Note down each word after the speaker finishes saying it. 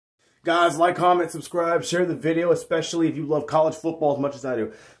Guys, like, comment, subscribe, share the video, especially if you love college football as much as I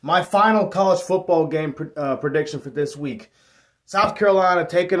do. My final college football game prediction for this week. South Carolina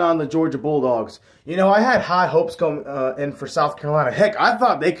taking on the Georgia Bulldogs. You know, I had high hopes going in for South Carolina. Heck, I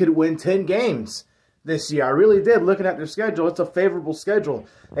thought they could win 10 games this year. I really did. Looking at their schedule, it's a favorable schedule.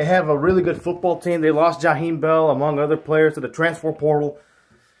 They have a really good football team. They lost Jaheim Bell, among other players, to the transfer portal.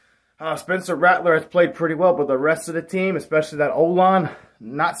 Spencer Rattler has played pretty well, but the rest of the team, especially that O-line,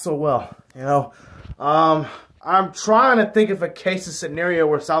 not so well. You know, I'm trying to think of a case of scenario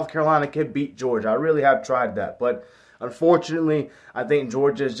where South Carolina can beat Georgia. I really have tried that, but unfortunately, I think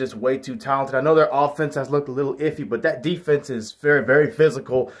Georgia is just way too talented. I know their offense has looked a little iffy, but that defense is very, very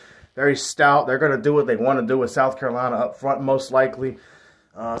physical, very stout. They're going to do what they want to do with South Carolina up front, most likely.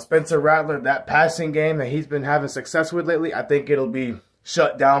 Spencer Rattler, that passing game that he's been having success with lately, I think it'll be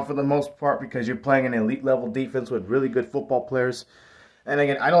shut down for the most part because you're playing an elite level defense with really good football players. And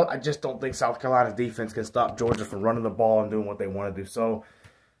again, I just don't think South Carolina's defense can stop Georgia from running the ball and doing what they want to do. So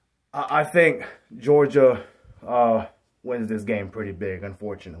I think Georgia wins this game pretty big,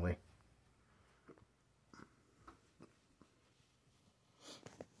 unfortunately.